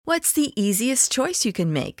What's the easiest choice you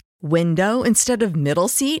can make? Window instead of middle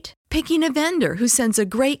seat? Picking a vendor who sends a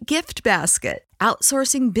great gift basket?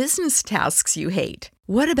 Outsourcing business tasks you hate?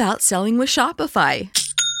 What about selling with Shopify?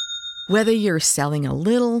 Whether you're selling a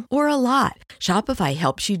little or a lot, Shopify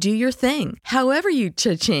helps you do your thing, however you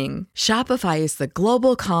cha-ching. Shopify is the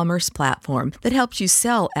global commerce platform that helps you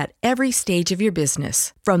sell at every stage of your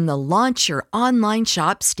business. From the launch your online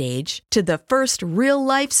shop stage to the first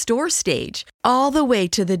real-life store stage, all the way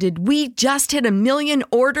to the did we just hit a million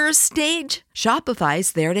orders stage.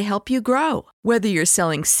 Shopify's there to help you grow. Whether you're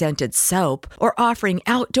selling scented soap or offering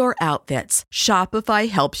outdoor outfits, Shopify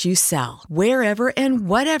helps you sell. Wherever and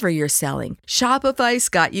whatever you're selling, Shopify's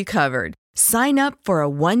got you covered. Sign up for a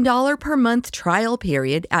 $1 per month trial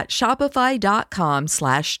period at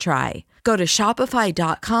shopify.com/try. Go to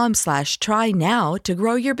shopify.com/try now to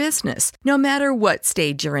grow your business, no matter what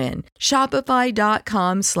stage you're in.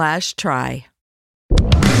 Shopify.com/try.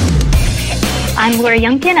 I'm Laura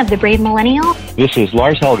Youngkin of The Brave Millennial. This is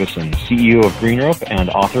Lars Helgeson, CEO of Greenrope and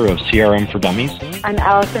author of CRM for Dummies. I'm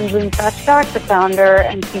Allison Bloom-Feststock, the founder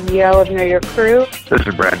and CEO of Know Your Crew. This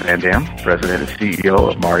is Brad Van Dam, President and CEO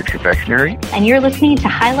of Marge Confectionery. And you're listening to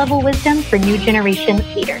High Level Wisdom for New Generation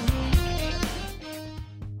Leaders.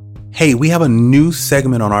 Hey, we have a new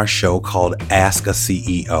segment on our show called Ask a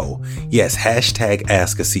CEO. Yes, hashtag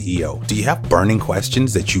Ask a CEO. Do you have burning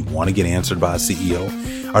questions that you want to get answered by a CEO?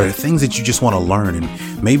 Are there things that you just want to learn? And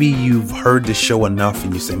maybe you've heard this show enough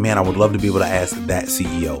and you say, man, I would love to be able to ask that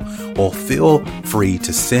CEO. Well, feel free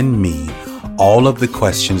to send me all of the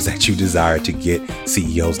questions that you desire to get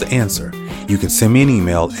CEOs to answer. You can send me an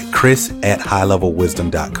email at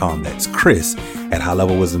chris@highlevelwisdom.com. That's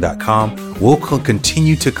chris@highlevelwisdom.com. We'll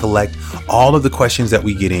continue to collect all of the questions that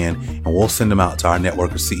we get in, and we'll send them out to our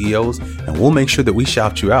network of CEOs, and we'll make sure that we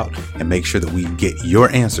shout you out and make sure that we get your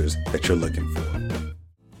answers that you're looking for.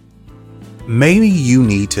 Maybe you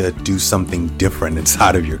need to do something different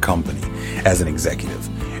inside of your company as an executive.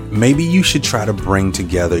 Maybe you should try to bring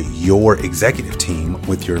together your executive team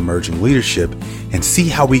with your emerging leadership and see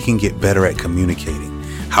how we can get better at communicating,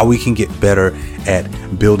 how we can get better at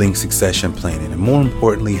building succession planning, and more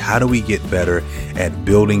importantly, how do we get better at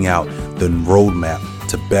building out the roadmap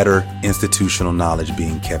to better institutional knowledge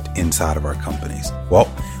being kept inside of our companies. Well,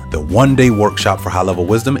 the one-day workshop for High Level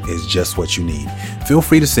Wisdom is just what you need. Feel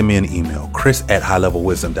free to send me an email,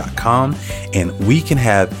 chris@highlevelwisdom.com, and we can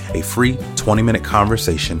have a free 20-minute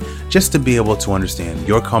conversation just to be able to understand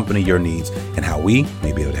your company, your needs, and how we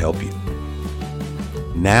may be able to help you.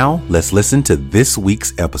 Now, let's listen to this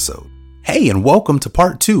week's episode. Hey, and welcome to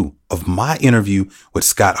part 2 of my interview with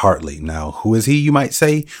Scott Hartley. Now, who is he, you might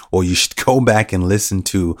say? Well, you should go back and listen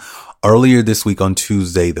to earlier this week on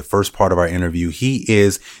Tuesday, the first part of our interview. He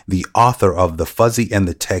is the author of The Fuzzy and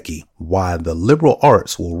the Techie, Why the Liberal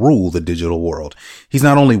Arts Will Rule the Digital World. He's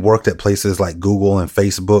not only worked at places like Google and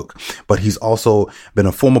Facebook, but he's also been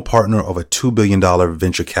a former partner of a $2 billion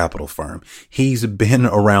venture capital firm. He's been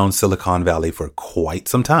around Silicon Valley for quite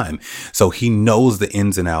some time, so he knows the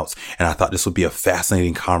ins and outs. And I thought this would be a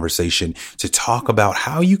fascinating conversation to talk about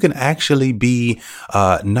how you can actually be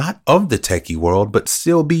not of the techie world, but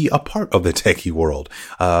still be a part of the techie world.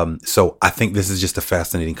 So I think this is just a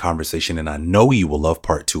fascinating conversation, and I know you will love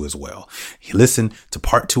part 2 as well. Listen to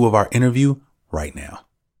part 2 of our interview right now.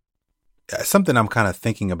 Something I'm kind of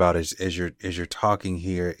thinking about as you're talking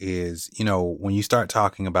here is, you know, when you start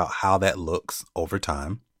talking about how that looks over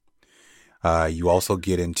time, you also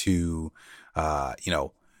get into, you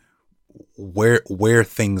know, where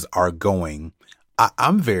things are going.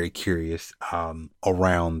 I'm very curious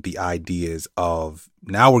around the ideas of,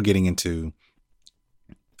 now we're getting into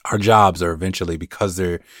our jobs are eventually, because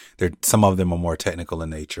they're some of them are more technical in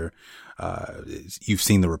nature. You've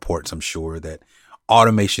seen the reports, I'm sure, that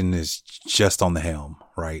automation is just on the helm,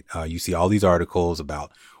 right? You see all these articles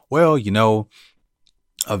about, well, you know,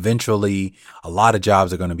 eventually a lot of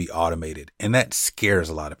jobs are going to be automated. And that scares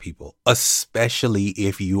a lot of people, especially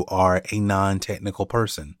if you are a non-technical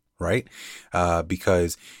person, right?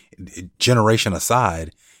 Because generation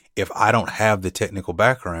aside, if I don't have the technical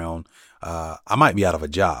background, I might be out of a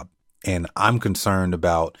job. And I'm concerned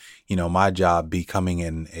about, you know, my job becoming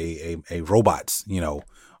in a robots, you know,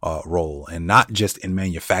 role, and not just in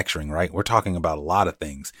manufacturing, right? We're talking about a lot of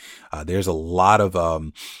things. There's a lot of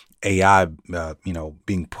AI, you know,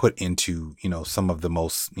 being put into, you know, some of the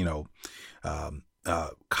most, you know,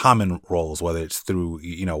 common roles, whether it's through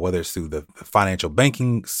the financial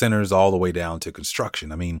banking centers all the way down to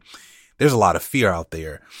construction. I mean, there's a lot of fear out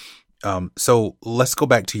there. So let's go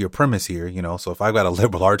back to your premise here. You know, so if I've got a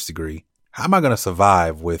liberal arts degree, how am I going to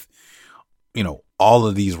survive with, you know, all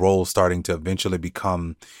of these roles starting to eventually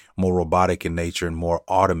become more robotic in nature and more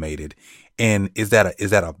automated. And is that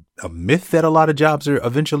a myth that a lot of jobs are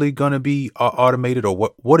eventually going to be automated,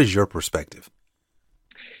 or what is your perspective?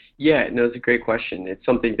 Yeah, no, it's a great question. It's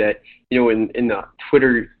something that, in the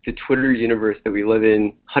Twitter universe that we live in,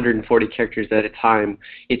 140 characters at a time,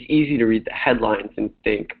 it's easy to read the headlines and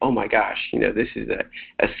think, oh my gosh, this is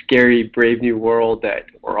a scary, brave new world that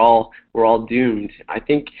we're all doomed. I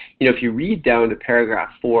think, if you read down to paragraph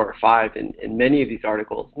 4 or 5 in many of these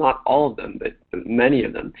articles, not all of them, but many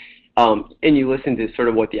of them, and you listen to sort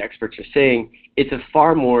of what the experts are saying, it's a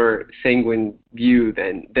far more sanguine view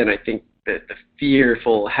than I think that the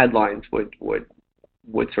fearful headlines would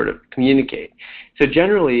sort of communicate. So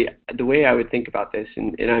generally, the way I would think about this,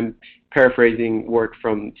 and I'm paraphrasing work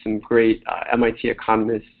from some great MIT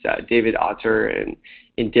economists, David Otter and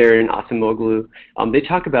Darren Acemoglu, they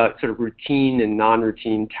talk about sort of routine and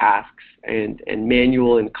non-routine tasks and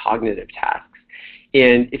manual and cognitive tasks.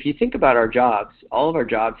 And if you think about our jobs, all of our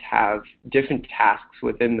jobs have different tasks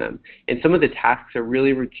within them. And some of the tasks are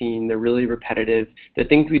really routine, they're really repetitive, they're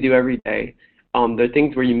things we do every day. They're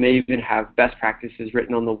things where you may even have best practices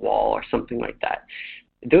written on the wall or something like that.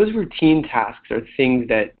 Those routine tasks are things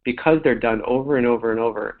that, because they're done over and over and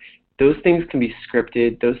over, those things can be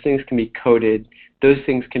scripted, those things can be coded, those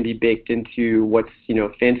things can be baked into what's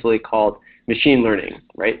fancily called machine learning,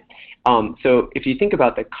 right? So if you think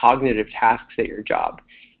about the cognitive tasks at your job,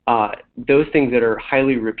 those things that are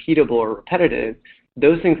highly repeatable or repetitive,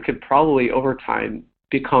 those things could probably over time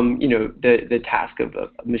become, the task of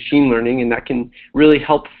machine learning, and that can really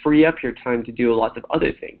help free up your time to do lots of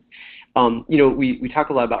other things. We talk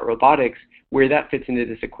a lot about robotics. Where that fits into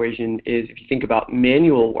this equation is if you think about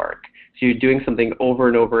manual work. So you're doing something over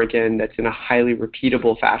and over again that's in a highly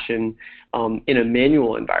repeatable fashion in a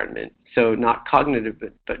manual environment. So not cognitive,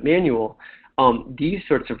 but manual. These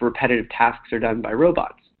sorts of repetitive tasks are done by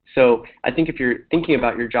robots. So I think if you're thinking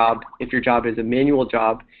about your job, if your job is a manual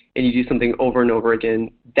job and you do something over and over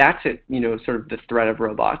again, that's sort of the threat of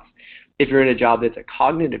robots. If you're in a job that's a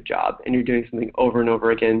cognitive job and you're doing something over and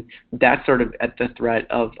over again, that's sort of at the threat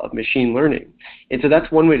of machine learning. And so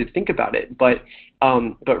that's one way to think about it. But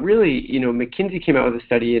really, McKinsey came out with a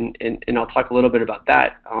study, and I'll talk a little bit about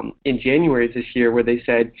that, in January of this year, where they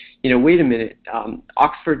said, wait a minute,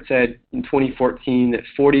 Oxford said in 2014 that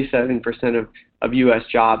 47% of U.S.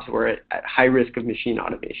 jobs were at high risk of machine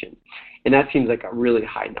automation. And that seems like a really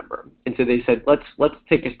high number. And so they said, let's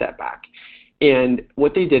take a step back. And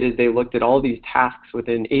what they did is they looked at all these tasks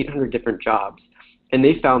within 800 different jobs, and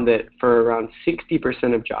they found that for around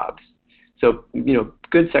 60% of jobs, so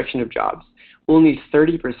good section of jobs, only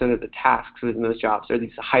 30% of the tasks within those jobs are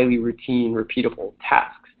these highly routine, repeatable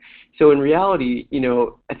tasks. So in reality,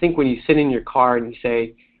 I think when you sit in your car and you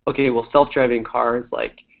say, okay, well, self-driving cars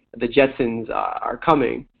like the Jetsons are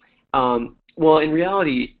coming, well, in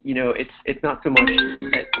reality, it's not so much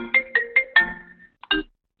that,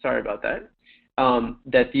 sorry about that.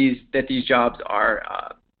 That these jobs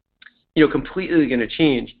are completely going to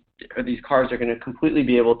change, or these cars are going to completely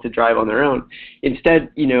be able to drive on their own. Instead,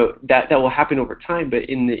 that will happen over time, but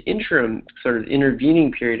in the interim, sort of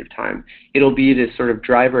intervening period of time, it'll be this sort of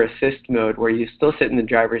driver assist mode where you still sit in the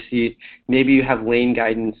driver's seat. Maybe you have lane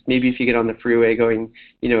guidance. Maybe if you get on the freeway going,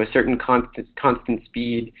 a certain constant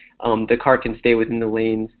speed, the car can stay within the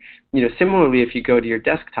lanes. Similarly, if you go to your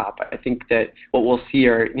desktop, I think that what we'll see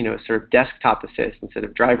are, sort of desktop assist instead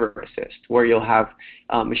of driver assist, where you'll have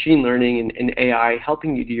machine learning and AI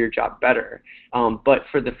helping you do your job better. But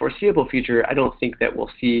for the foreseeable future, I don't think that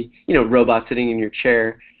we'll see, robots sitting in your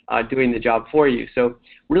chair doing the job for you. So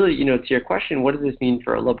really, to your question, what does this mean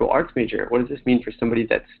for a liberal arts major? What does this mean for somebody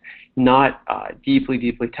that's not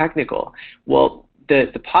deeply technical? Well,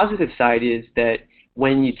 the positive side is that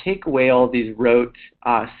when you take away all these rote,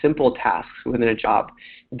 simple tasks within a job,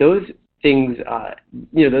 those things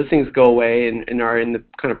go away and are in the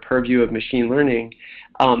kind of purview of machine learning.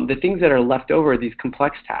 The things that are left over are these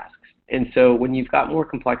complex tasks. And so when you've got more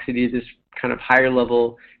complexity, this kind of higher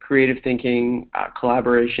level creative thinking,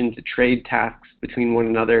 collaboration to trade tasks between one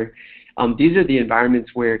another, these are the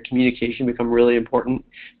environments where communication become really important.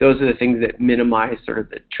 Those are the things that minimize sort of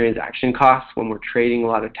the transaction costs when we're trading a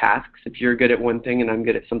lot of tasks. If you're good at one thing and I'm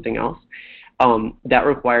good at something else, that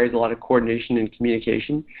requires a lot of coordination and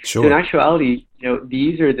communication. Sure. So in actuality,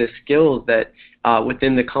 these are the skills that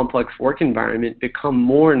within the complex work environment become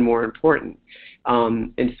more and more important.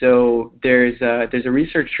 And so there's a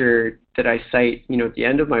researcher that I cite, at the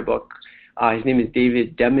end of my book. His name is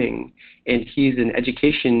David Deming, and he's an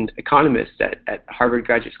education economist at Harvard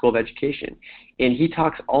Graduate School of Education. And he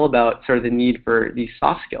talks all about sort of the need for these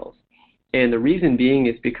soft skills. And the reason being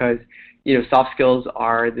is because, soft skills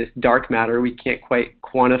are this dark matter. We can't quite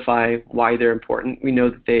quantify why they're important. We know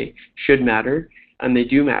that they should matter, and they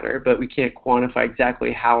do matter, but we can't quantify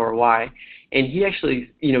exactly how or why. And he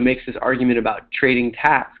actually, makes this argument about trading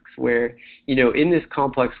tasks where, in this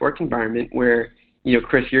complex work environment where,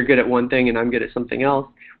 Chris, you're good at one thing and I'm good at something else,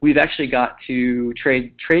 we've actually got to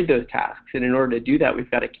trade those tasks. And in order to do that,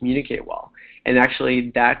 we've got to communicate well. And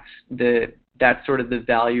actually, that's sort of the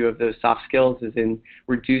value of those soft skills, is in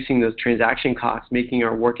reducing those transaction costs, making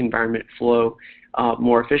our work environment flow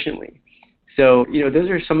more efficiently. So, those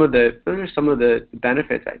are some of the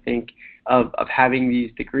benefits, I think, of having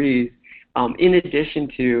these degrees. In addition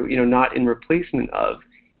to, not in replacement of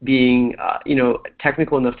being,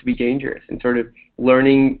 technical enough to be dangerous, and sort of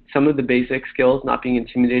learning some of the basic skills, not being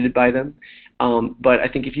intimidated by them. But I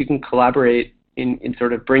think if you can collaborate and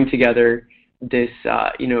sort of bring together this,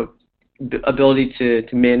 ability to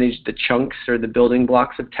manage the chunks or the building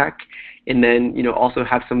blocks of tech, and then, also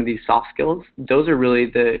have some of these soft skills, those are really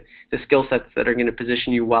the skill sets that are going to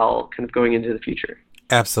position you well kind of going into the future.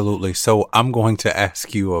 Absolutely. So I'm going to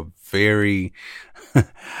ask you a very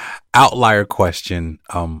outlier question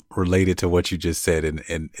related to what you just said, and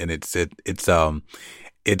it's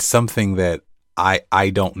something that I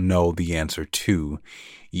don't know the answer to.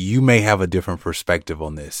 You may have a different perspective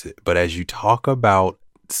on this, but as you talk about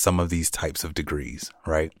some of these types of degrees,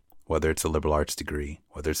 right? Whether it's a liberal arts degree,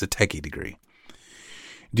 whether it's a techie degree,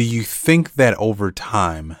 do you think that over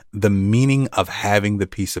time, the meaning of having the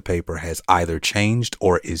piece of paper has either changed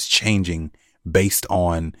or is changing based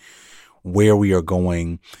on where we are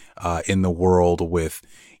going in the world with,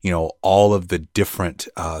 all of the different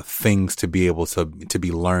things to be able to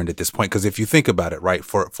be learned at this point? Because if you think about it, right,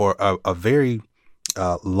 for a very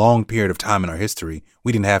long period of time in our history,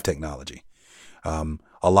 we didn't have technology.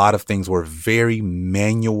 A lot of things were very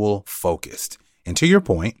manual focused. And to your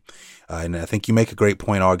point, and I think you make a great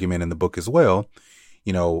point argument in the book as well,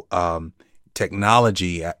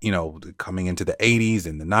 technology, coming into the 80s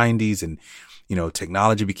and the 90s, and,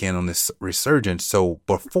 technology began on this resurgence. So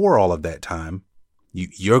before all of that time,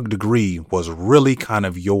 your degree was really kind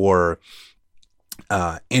of your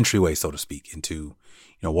entryway, so to speak, into,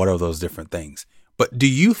 what are those different things. But do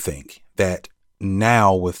you think that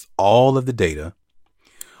now, with all of the data,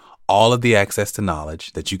 all of the access to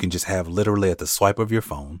knowledge that you can just have literally at the swipe of your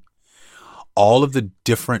phone, all of the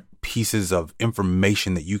different pieces of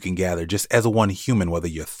information that you can gather just as a one human, whether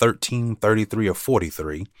you're 13, 33, or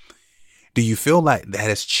 43, do you feel like that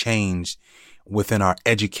has changed within our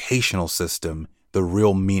educational system, the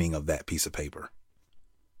real meaning of that piece of paper?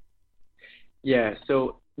 Yeah,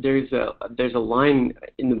 so there's a line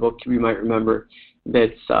in the book you might remember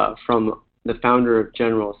that's from the founder of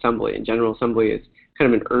General Assembly, and General Assembly is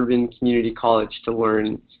kind of an urban community college to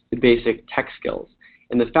learn the basic tech skills.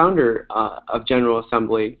 And the founder of General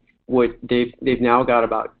Assembly, they've now got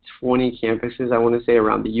about 20 campuses, I want to say,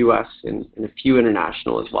 around the U.S. and a few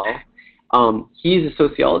international as well. He's a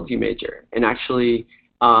sociology major, and actually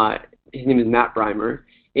his name is Matt Breimer.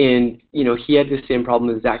 And, he had the same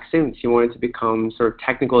problem as Zach Sims. He wanted to become sort of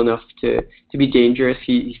technical enough to be dangerous.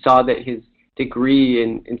 He saw that his degree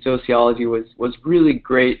in sociology was really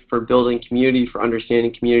great for building community, for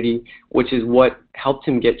understanding community, which is what helped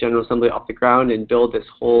him get General Assembly off the ground and build this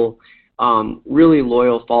whole really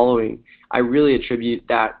loyal following. I really attribute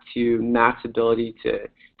that to Matt's ability to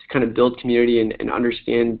kind of build community and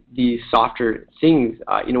understand these softer things.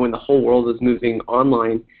 When the whole world was moving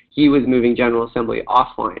online, he was moving General Assembly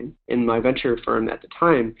offline. In my venture firm at the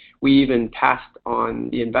time, we even passed on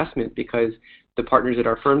the investment because the partners at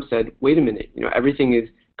our firm said, wait a minute, everything is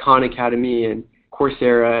Khan Academy and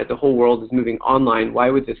Coursera, the whole world is moving online. Why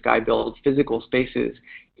would this guy build physical spaces?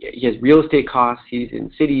 He has real estate costs, he's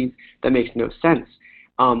in cities, that makes no sense.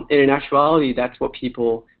 And in actuality, that's what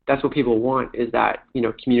people want, is that,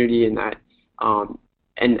 community and that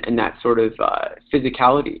and that sort of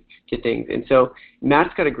physicality to things. And so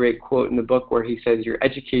Matt's got a great quote in the book where he says, your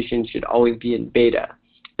education should always be in beta.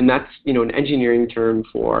 And that's, an engineering term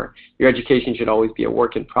for your education should always be a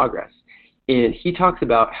work in progress. And he talks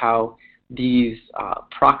about how these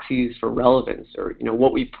proxies for relevance, or,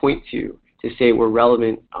 what we point to say we're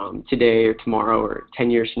relevant today or tomorrow or 10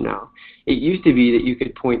 years from now. It used to be that you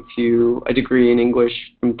could point to a degree in English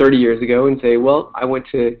from 30 years ago and say, well, I went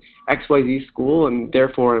to XYZ school and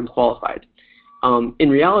therefore I'm qualified. In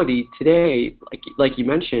reality, today, like you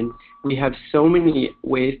mentioned, we have so many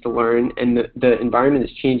ways to learn, and the environment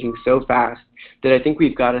is changing so fast that I think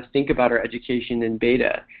we've got to think about our education in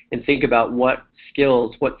beta and think about what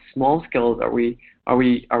skills, what small skills are we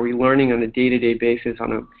learning on a day-to-day basis,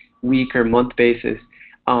 on a week or month basis,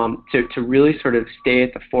 to really sort of stay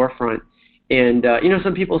at the forefront. And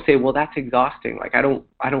some people say, well, that's exhausting. Like I don't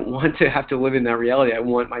want to have to live in that reality. I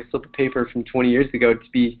want my slip of paper from 20 years ago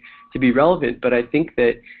to be relevant. But I think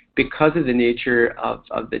that because of the nature of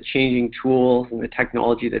the changing tools and the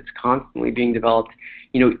technology that's constantly being developed,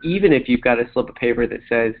 even if you've got a slip of paper that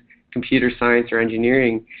says computer science or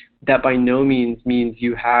engineering, that by no means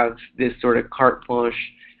you have this sort of carte blanche,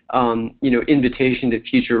 invitation to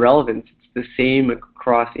future relevance. It's the same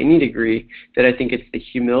across any degree. That I think it's the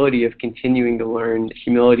humility of continuing to learn, the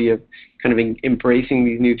humility of kind of embracing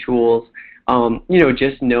these new tools,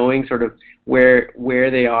 just knowing sort of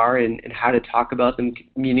where they are and how to talk about them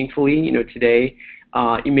meaningfully. Today,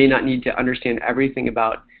 you may not need to understand everything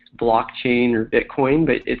about blockchain or Bitcoin,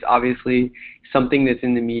 but it's obviously something that's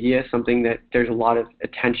in the media, something that there's a lot of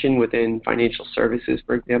attention within financial services,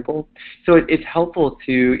 for example. So it's helpful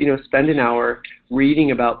to, spend an hour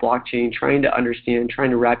reading about blockchain, trying to understand, trying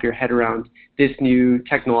to wrap your head around this new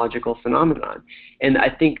technological phenomenon. And I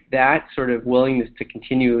think that sort of willingness to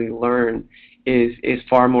continually learn is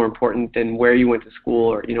far more important than where you went to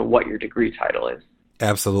school or, what your degree title is.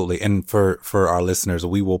 Absolutely. And for our listeners,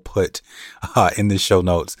 we will put in the show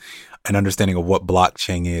notes an understanding of what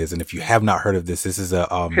blockchain is. And if you have not heard of this, this is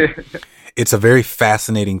it's a very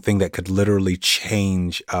fascinating thing that could literally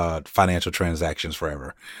change financial transactions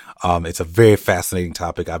forever. It's a very fascinating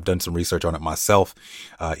topic. I've done some research on it myself,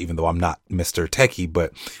 even though I'm not Mr. Techie,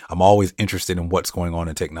 but I'm always interested in what's going on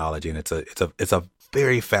in technology. And it's a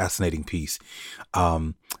very fascinating piece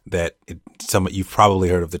you've probably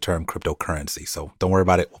heard of the term cryptocurrency. So don't worry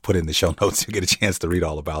about it. We'll put it in the show notes. You'll get a chance to read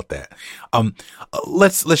all about that.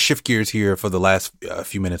 Let's shift gears here for the last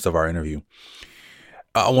few minutes of our interview.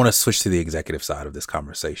 I want to switch to the executive side of this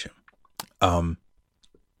conversation.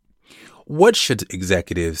 What should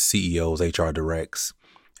executives, CEOs, HR directs,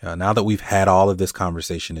 now that we've had all of this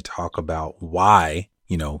conversation to talk about why,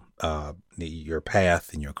 your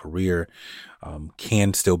path and your career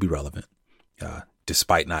can still be relevant,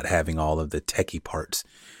 despite not having all of the techie parts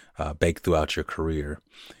baked throughout your career.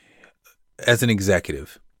 As an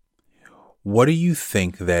executive, what do you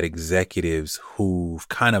think that executives who've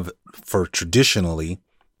kind of, for traditionally,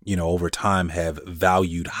 over time have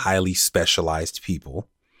valued highly specialized people,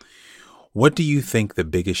 what do you think the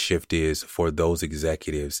biggest shift is for those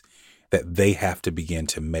executives that they have to begin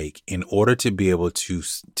to make in order to be able to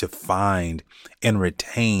find and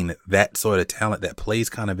retain that sort of talent that plays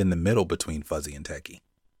kind of in the middle between fuzzy and techie?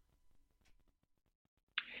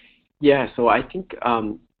 Yeah, so I think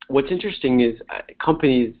what's interesting is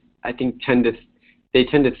companies, I think, tend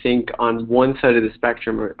to think on one side of the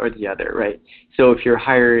spectrum or the other, right? So if you're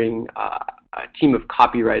hiring a team of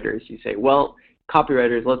copywriters, you say, well,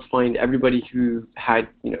 copywriters, let's find everybody who had,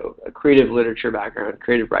 a creative literature background,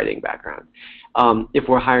 creative writing background. If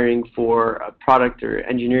we're hiring for a product or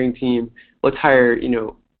engineering team, let's hire,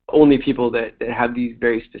 only people that have these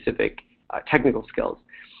very specific technical skills.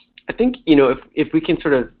 I think, if we can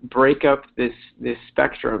sort of break up this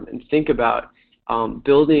spectrum and think about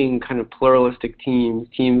building kind of pluralistic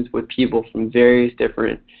teams with people from various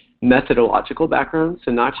different methodological backgrounds,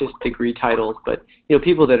 so not just degree titles, but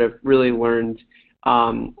people that have really learned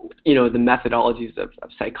the methodologies of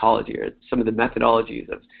psychology or some of the methodologies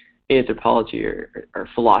of anthropology or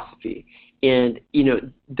philosophy. And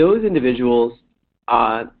those individuals,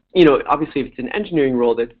 obviously if it's an engineering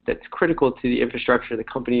role that's critical to the infrastructure of the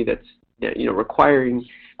company, that's requiring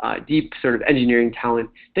deep sort of engineering talent,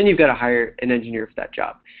 then you've got to hire an engineer for that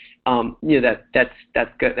job.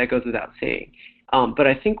 That goes without saying. But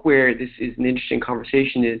I think where this is an interesting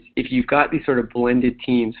conversation is if you've got these sort of blended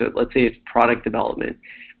teams, so let's say it's product development.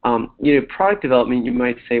 Product development, you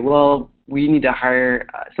might say, well, we need to hire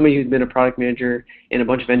somebody who's been a product manager and a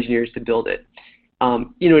bunch of engineers to build it.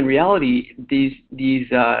 In reality, the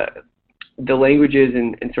languages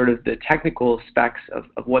and sort of the technical specs of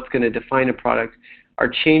what's going to define a product are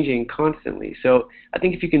changing constantly. So I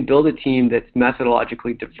think if you can build a team that's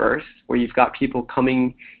methodologically diverse, where you've got people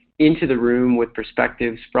coming into the room with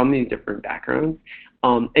perspectives from these different backgrounds,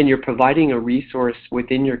 and you're providing a resource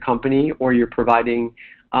within your company, or you're providing,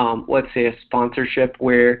 let's say, a sponsorship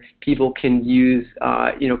where people can use,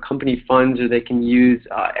 company funds, or they can use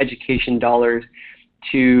education dollars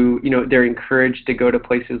to, they're encouraged to go to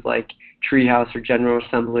places like Treehouse or General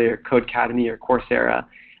Assembly or Codecademy or Coursera,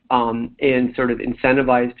 and sort of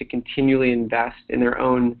incentivized to continually invest in their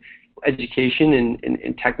own education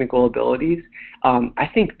and technical abilities. I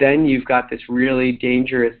think then you've got this really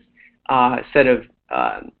dangerous set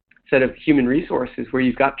of human resources where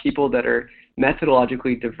you've got people that are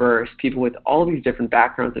methodologically diverse, people with all these different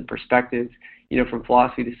backgrounds and perspectives, from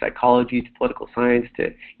philosophy to psychology to political science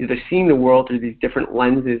to, they're seeing the world through these different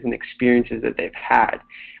lenses and experiences that they've had.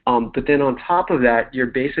 But then on top of that, you're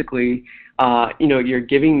basically, you're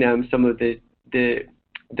giving them some of the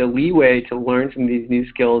leeway to learn some of these new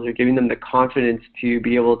skills. You're giving them the confidence to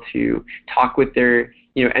be able to talk with their,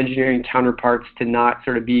 engineering counterparts, to not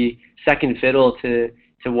sort of be second fiddle to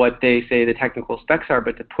what they say the technical specs are,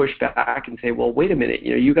 but to push back and say, well, wait a minute,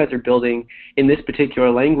 you guys are building in this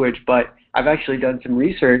particular language, but I've actually done some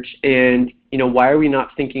research, and why are we not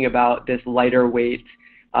thinking about this lighter weight,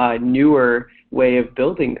 newer way of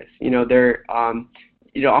building this?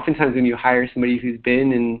 Oftentimes when you hire somebody who's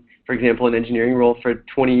been in, for example, an engineering role for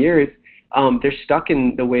 20 years, they're stuck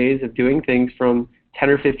in the ways of doing things from 10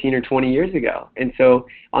 or 15 or 20 years ago. And so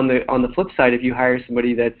on the flip side, if you hire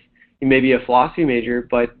somebody that's maybe a philosophy major,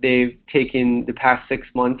 but they've taken the past 6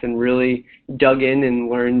 months and really dug in and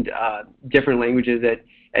learned different languages at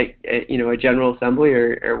a General Assembly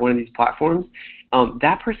or one of these platforms,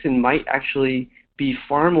 that person might actually be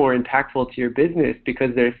far more impactful to your business, because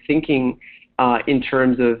they're thinking in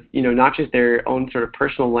terms of, not just their own sort of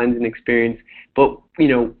personal lens and experience, but,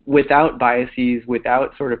 without biases,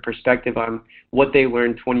 without sort of perspective on what they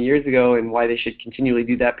learned 20 years ago and why they should continually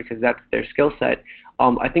do that because that's their skill set.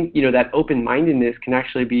 I think, that open-mindedness can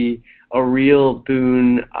actually be a real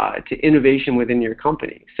boon to innovation within your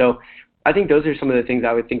company. So I think those are some of the things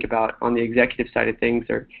I would think about on the executive side of things,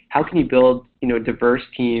 or how can you build, diverse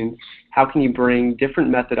teams? How can you bring different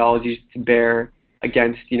methodologies to bear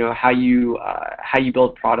against, how you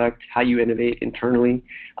build product, how you innovate internally,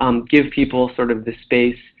 give people sort of the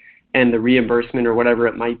space and the reimbursement or whatever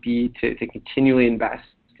it might be to continually invest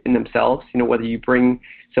in themselves, whether you bring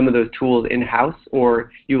some of those tools in-house or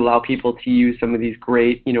you allow people to use some of these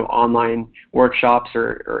great, online workshops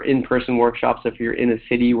or in-person workshops if you're in a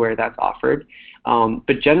city where that's offered.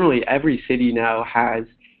 But generally, every city now has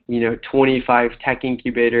 25 tech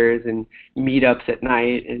incubators and meetups at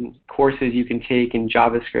night and courses you can take in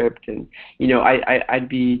JavaScript. And, I'd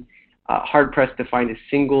be hard-pressed to find a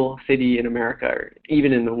single city in America or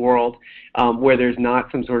even in the world where there's not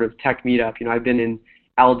some sort of tech meetup. I've been in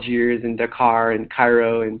Algiers and Dakar and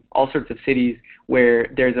Cairo and all sorts of cities where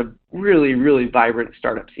there's a really, really vibrant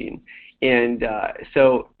startup scene. And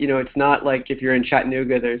so, it's not like if you're in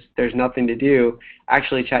Chattanooga, there's nothing to do.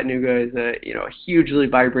 Actually, Chattanooga is a hugely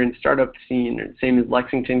vibrant startup scene. Same as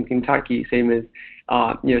Lexington, Kentucky. Same as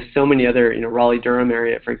so many other Raleigh-Durham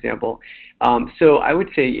area, for example. So I would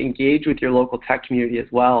say engage with your local tech community as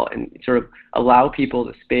well, and sort of allow people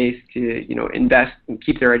the space to invest and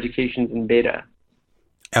keep their educations in beta.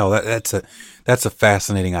 Oh, that's a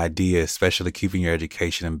fascinating idea, especially keeping your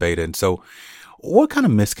education in beta. And so, what kind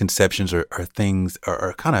of misconceptions or things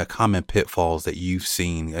are kind of common pitfalls that you've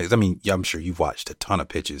seen? I mean, I'm sure you've watched a ton of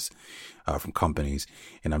pitches from companies,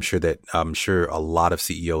 and I'm sure a lot of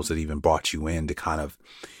CEOs that even brought you in to kind of,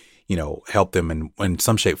 help them in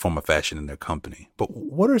some shape, form, or fashion in their company. But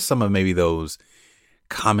what are some of maybe those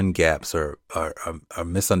common gaps or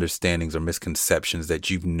misunderstandings or misconceptions that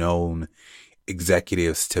you've known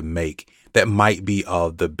executives to make that might be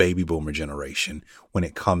of the baby boomer generation when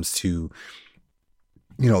it comes to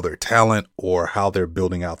their talent or how they're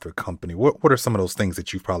building out their company? What are some of those things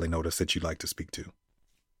that you've probably noticed that you'd like to speak to?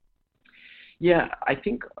 Yeah, I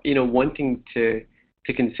think one thing to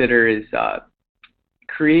consider is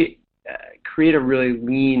create a really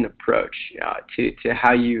lean approach to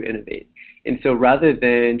how you innovate. And so rather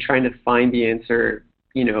than trying to find the answer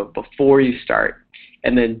before you start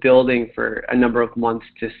and then building for a number of months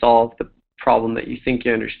to solve the problem that you think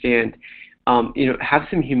you understand, have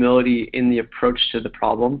some humility in the approach to the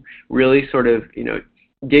problem. Really sort of,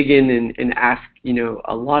 dig in and ask,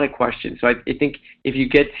 a lot of questions. So I think if you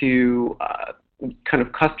get to kind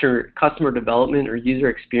of customer development or user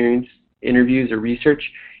experience interviews or research,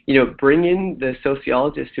 bring in the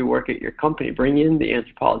sociologists who work at your company, bring in the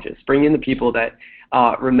anthropologists, bring in the people that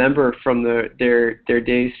remember from their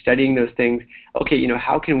days studying those things. Okay,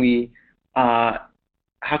 how can we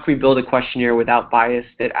build a questionnaire without bias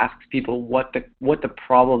that asks people what the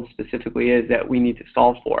problem specifically is that we need to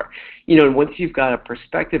solve for? And once you've got a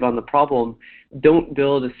perspective on the problem, don't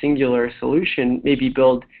build a singular solution. Maybe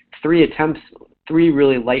build three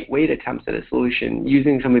really lightweight attempts at a solution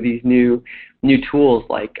using some of these new tools,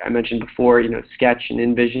 like I mentioned before, Sketch and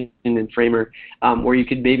InVision and Framer, where you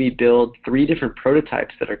could maybe build 3 different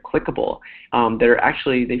prototypes that are clickable, that are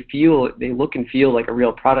actually, they look and feel like a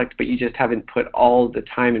real product, but you just haven't put all the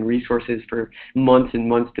time and resources for months and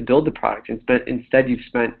months to build the product. Instead, you've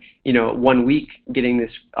spent 1 week getting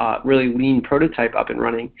this really lean prototype up and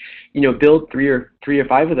running. Build three or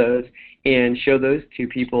 5 of those, and show those to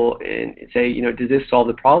people and say, does this solve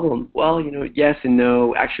the problem? Well, yes and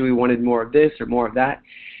no. Actually, we wanted more of this or more of that.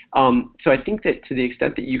 So I think that to the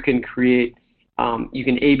extent that you can create, you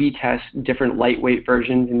can A/B test different lightweight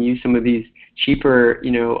versions and use some of these cheaper,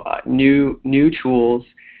 new tools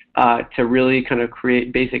to really kind of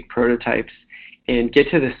create basic prototypes and get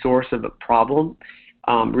to the source of a problem.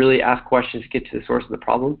 Really ask questions to get to the source of the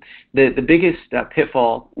problem. The biggest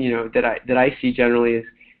pitfall, that I see generally is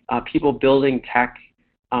people building tech,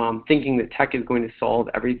 thinking that tech is going to solve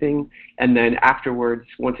everything, and then afterwards,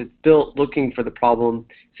 once it's built, looking for the problem,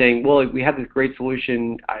 saying, well, we have this great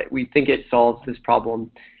solution, we think it solves this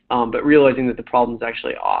problem, but realizing that the problem is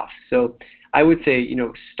actually off. So I would say,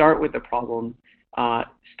 start with the problem,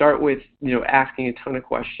 start with, asking a ton of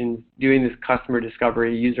questions, doing this customer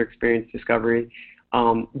discovery, user experience discovery,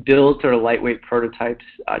 build sort of lightweight prototypes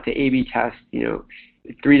to A/B test,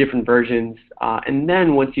 3 different versions, and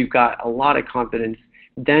then once you've got a lot of confidence,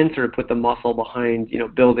 then sort of put the muscle behind,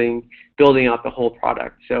 building out the whole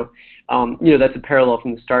product. So, that's a parallel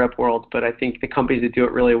from the startup world, but I think the companies that do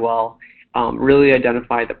it really well really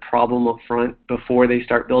identify the problem up front before they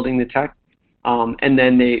start building the tech, and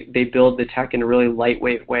then they build the tech in a really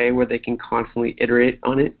lightweight way where they can constantly iterate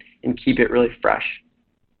on it and keep it really fresh.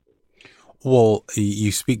 Well,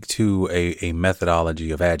 you speak to a methodology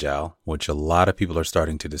of Agile, which a lot of people are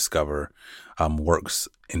starting to discover works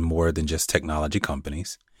in more than just technology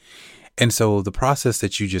companies. And so the process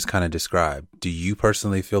that you just kind of described, do you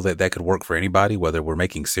personally feel that that could work for anybody, whether we're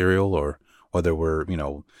making cereal or whether we're,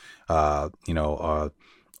 or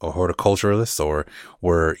horticulturalists, or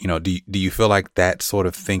we're, do you feel like that sort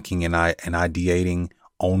of thinking and ideating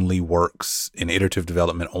only works in iterative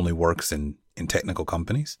development, only works in technical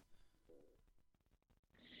companies?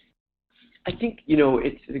 I think,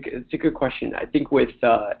 it's a good question. I think with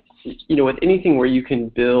anything where you can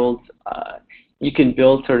build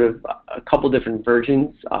sort of a couple different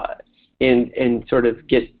versions and sort of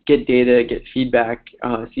get data, get feedback.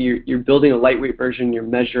 So you're building a lightweight version, you're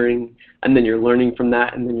measuring, and then you're learning from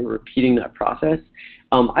that, and then you're repeating that process.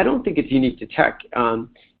 I don't think it's unique to tech.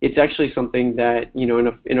 It's actually something that,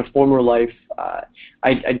 in a former life,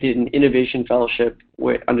 I did an innovation fellowship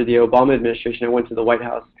under the Obama administration. I went to the White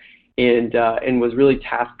House and was really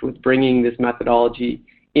tasked with bringing this methodology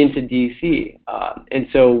into DC. And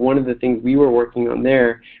so one of the things we were working on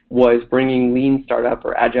there was bringing lean startup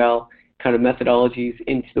or agile kind of methodologies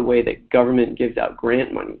into the way that government gives out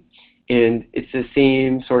grant money. And it's the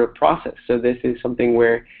same sort of process. So this is something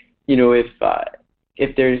where,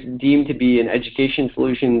 if there's deemed to be an education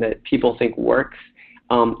solution that people think works,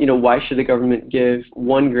 why should the government give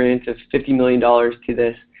one grant of $50 million to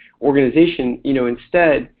this organization?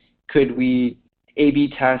 Instead, could we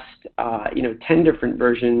A/B test, 10 different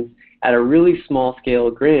versions at a really small scale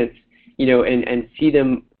grants, and see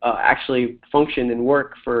them actually function and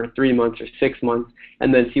work for 3 months or 6 months,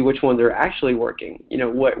 and then see which ones are actually working,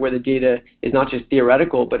 where the data is not just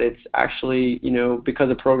theoretical, but it's actually, because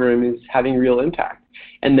the program is having real impact.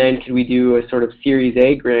 And then could we do a sort of Series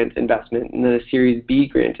A grant investment and then a Series B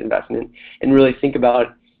grant investment, and really think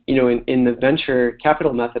about, in the venture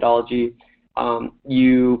capital methodology,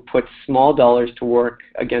 you put small dollars to work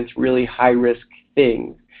against really high-risk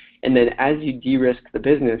things. And then as you de-risk the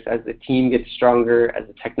business, as the team gets stronger, as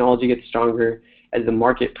the technology gets stronger, as the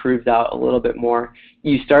market proves out a little bit more,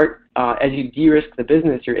 you start, as you de-risk the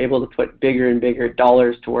business, you're able to put bigger and bigger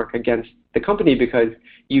dollars to work against the company because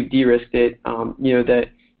you've de-risked it, that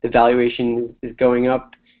the valuation is going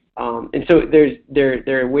up. And so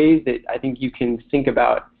there are ways that I think you can think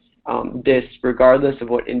about this regardless of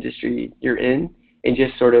what industry you're in, and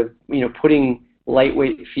just sort of, putting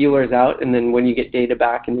lightweight feelers out, and then when you get data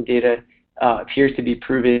back and the data appears to be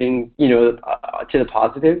proving, to the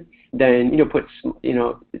positive, then, put,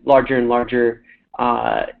 larger and larger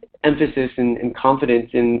emphasis and confidence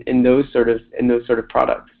in those sort of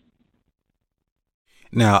products.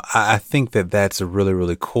 Now, I think that that's really,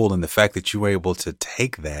 really cool. And the fact that you were able to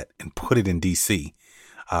take that and put it in DC,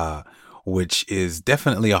 which is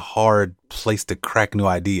definitely a hard place to crack new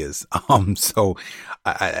ideas. So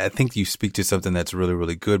I think you speak to something that's really,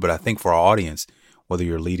 really good. But I think for our audience, whether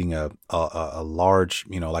you're leading a large,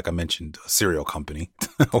 like I mentioned, a cereal company,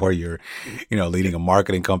 or you're, leading a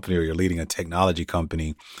marketing company, or you're leading a technology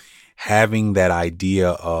company, having that idea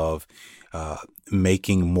of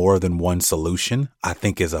making more than one solution, I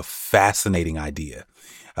think is a fascinating idea,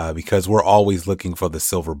 because we're always looking for the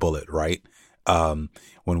silver bullet, right?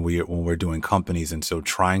 When we're doing companies. And so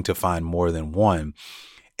trying to find more than one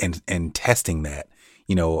and testing that,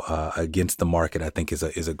 against the market, I think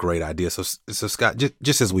is a great idea. So Scott,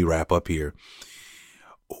 just as we wrap up here,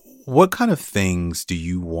 what kind of things do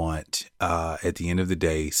you want at the end of the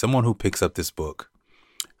day, someone who picks up this book,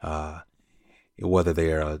 whether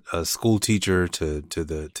they are a school teacher to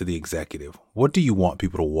the executive, what do you want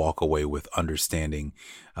people to walk away with understanding,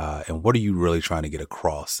 and what are you really trying to get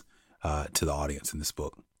across to the audience in this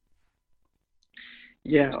book?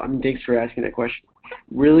 Yeah, thanks for asking that question.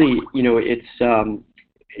 Really,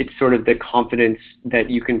 it's sort of the confidence that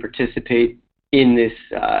you can participate in this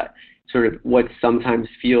sort of what sometimes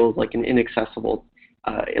feels like an inaccessible,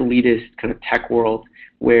 elitist kind of tech world,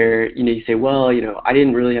 where you say, well, I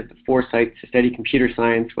didn't really have the foresight to study computer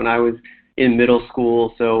science when I was in middle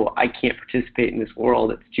school, so I can't participate in this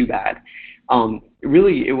world. It's too bad.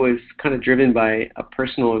 Really, it was kind of driven by a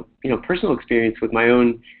personal experience with my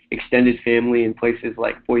own extended family in places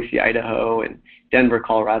like Boise, Idaho, and Denver,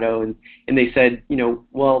 Colorado, and they said,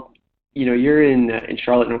 well, you're in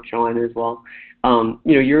Charlotte, North Carolina as well.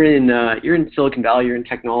 You're in Silicon Valley, you're in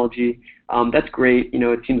technology. That's great.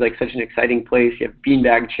 It seems like such an exciting place. You have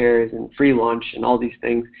beanbag chairs and free lunch and all these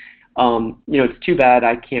things. It's too bad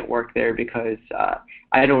I can't work there because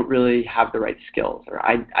I don't really have the right skills, or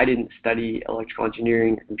I didn't study electrical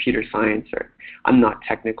engineering or computer science, or I'm not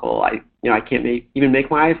technical. I can't even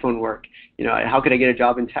make my iPhone work. How could I get a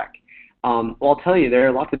job in tech? Well, I'll tell you, there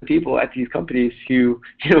are lots of people at these companies who,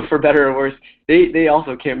 for better or worse, they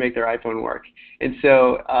also can't make their iPhone work. And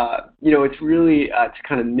so, it's really to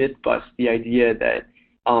kind of myth bust the idea that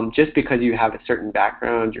just because you have a certain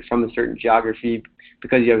background, you're from a certain geography,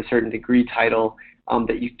 because you have a certain degree title,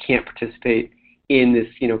 that you can't participate in this,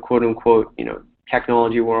 quote unquote,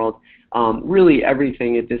 technology world. Really,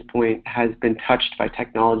 everything at this point has been touched by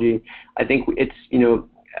technology. I think it's,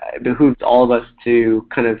 it behooves all of us to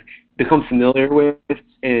kind of become familiar with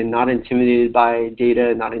and not intimidated by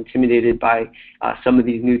data, not intimidated by some of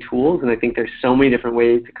these new tools. And I think there's so many different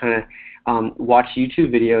ways to kind of watch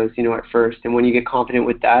YouTube videos, at first. And when you get confident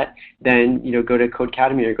with that, then, go to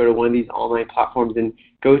Codecademy or go to one of these online platforms and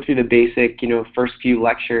go through the basic, first few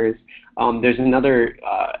lectures. There's another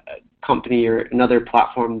company or another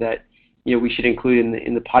platform that, we should include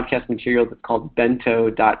in the podcast materials. It's called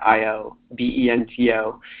bento.io,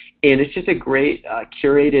 BENTO. And it's just a great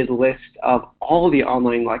curated list of all the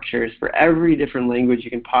online lectures for every different language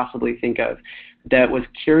you can possibly think of, that was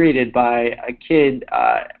curated by a kid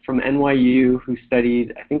from NYU who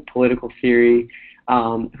studied, I think, political theory,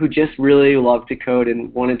 who just really loved to code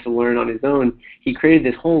and wanted to learn on his own. He created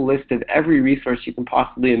this whole list of every resource you can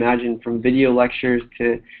possibly imagine, from video lectures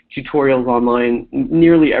to tutorials online.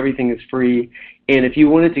 Nearly everything is free. And if you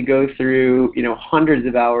wanted to go through, hundreds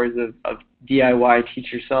of hours of DIY,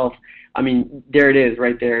 teach yourself, there it is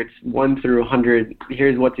right there. It's 1 through 100.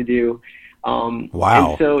 Here's what to do. Wow.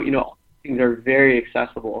 And so, all things are very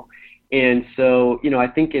accessible. And so, I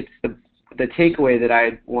think it's the takeaway that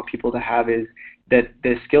I want people to have is that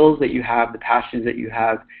the skills that you have, the passions that you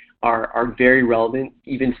have, are very relevant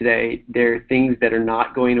even today. They're things that are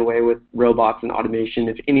not going away with robots and automation.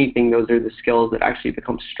 If anything, those are the skills that actually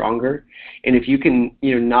become stronger. And if you can,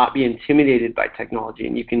 not be intimidated by technology,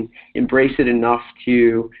 and you can embrace it enough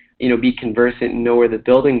to, be conversant and know where the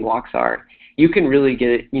building blocks are, you can really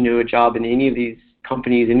get, a job in any of these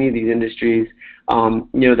companies, any of these industries.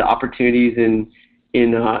 The opportunities in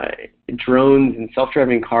drones and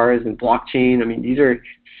self-driving cars and blockchain.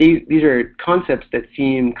 These are concepts that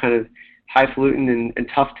seem kind of highfalutin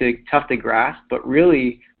and tough to grasp, but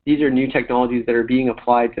really these are new technologies that are being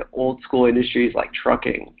applied to old school industries like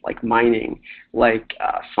trucking, like mining, like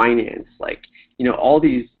finance, like all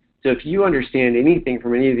these. So if you understand anything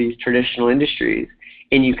from any of these traditional industries,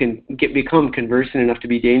 and you can become conversant enough to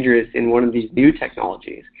be dangerous in one of these new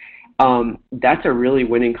technologies, that's a really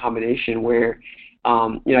winning combination where.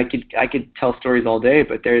 I could tell stories all day,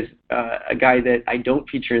 but there's a guy that I don't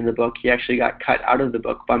feature in the book. He actually got cut out of the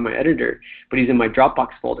book by my editor, but he's in my Dropbox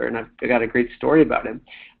folder, and I've got a great story about him.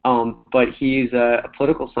 But he's a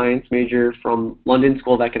political science major from London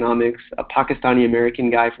School of Economics, a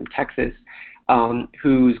Pakistani-American guy from Texas,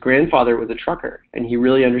 whose grandfather was a trucker, and he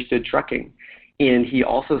really understood trucking. And he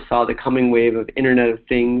also saw the coming wave of Internet of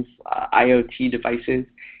Things, IoT devices,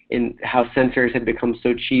 and how sensors had become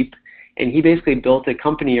so cheap. And he basically built a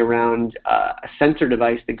company around a sensor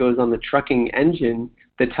device that goes on the trucking engine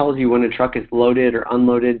that tells you when a truck is loaded or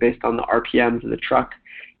unloaded based on the RPMs of the truck,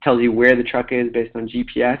 tells you where the truck is based on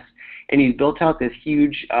GPS. And he's built out this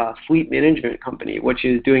huge fleet management company, which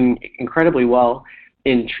is doing incredibly well,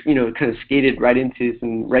 and kind of skated right into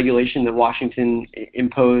some regulation that Washington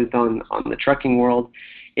imposed on the trucking world.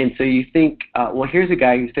 And so you think, well, here's a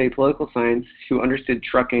guy who studied political science, who understood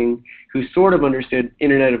trucking, who sort of understood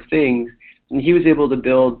Internet of Things, And he was able to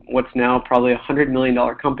build what's now probably $100 million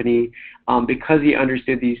company because he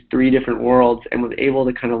understood these three different worlds and was able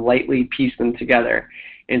to kind of lightly piece them together.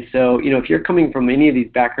 And so, if you're coming from any of these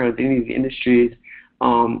backgrounds, any of these industries,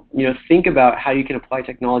 think about how you can apply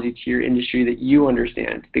technology to your industry that you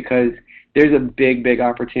understand, because there's a big, big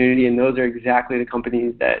opportunity, and those are exactly the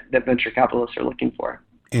companies that venture capitalists are looking for.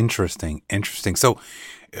 Interesting. So,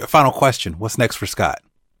 final question, what's next for Scott?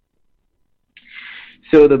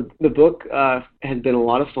 So the book has been a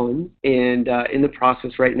lot of fun, and in the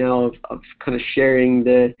process right now of kind of sharing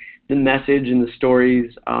the message and the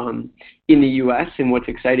stories in the U.S. And what's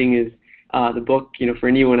exciting is the book, for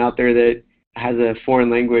anyone out there that has a foreign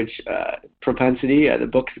language propensity, the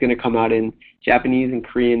book is going to come out in Japanese and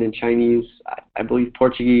Korean and Chinese, I believe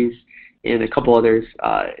Portuguese, and a couple others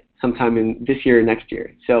sometime in this year or next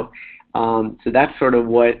year. So that's sort of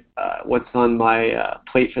what's on my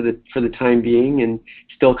plate for the time being, and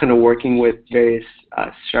still kind of working with various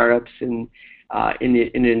startups and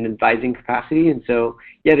in an advising capacity. And so,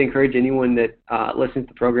 I'd encourage anyone that listens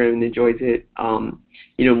to the program and enjoys it,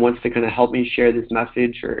 wants to kind of help me share this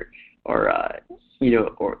message or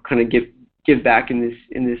kind of give back in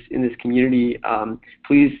this community.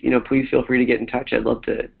 Please feel free to get in touch. I'd love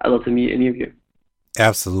to meet any of you.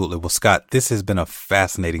 Absolutely. Well, Scott, this has been a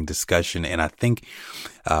fascinating discussion. And I think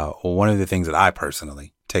one of the things that I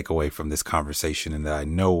personally take away from this conversation, and that I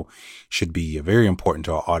know should be very important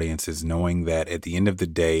to our audience, is knowing that at the end of the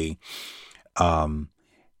day,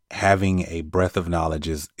 having a breadth of knowledge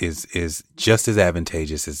is just as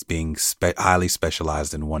advantageous as being highly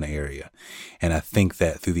specialized in one area. And I think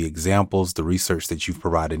that through the examples, the research that you've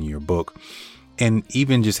provided in your book, and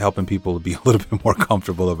even just helping people be a little bit more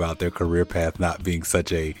comfortable about their career path not being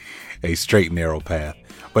such a straight and narrow path.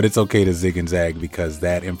 But it's okay to zig and zag, because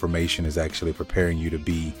that information is actually preparing you to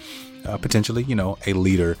be potentially, a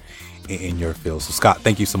leader in your field. So, Scott,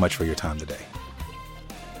 thank you so much for your time today.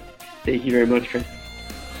 Thank you very much, Chris.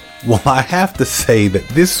 Well, I have to say that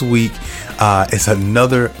this week is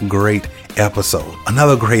another great episode,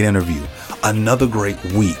 another great interview, another great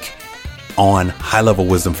week on High Level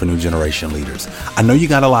Wisdom for New Generation Leaders. I know you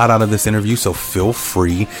got a lot out of this interview, so feel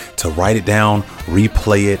free to write it down,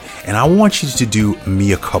 replay it, and I want you to do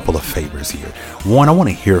me a couple of favors here. One, I want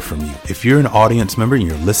to hear from you. If you're an audience member and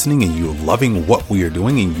you're listening and you're loving what we are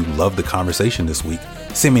doing and you love the conversation this week,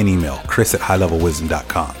 send me an email,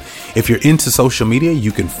 chris@highlevelwisdom.com. If you're into social media,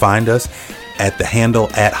 you can find us at the handle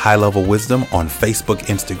 @HighLevelWisdom on Facebook,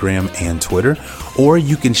 Instagram, and Twitter. Or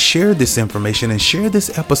you can share this information and share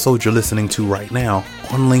this episode you're listening to right now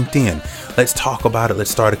on LinkedIn. Let's talk about it.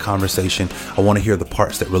 Let's start a conversation. I want to hear the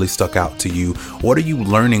parts that really stuck out to you. What are you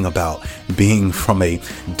learning about being from a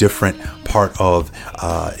different part of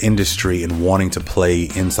industry and wanting to play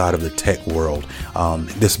inside of the tech world?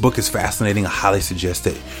 This book is fascinating. I highly suggest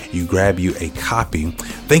that you grab you a copy.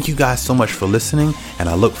 Thank you guys so much for listening, and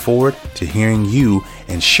I look forward to hearing you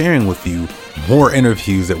and sharing with you more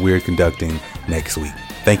interviews that we're conducting next week.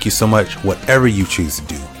 Thank you so much. Whatever you choose to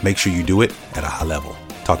do, make sure you do it at a high level.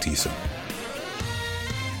 Talk to you soon.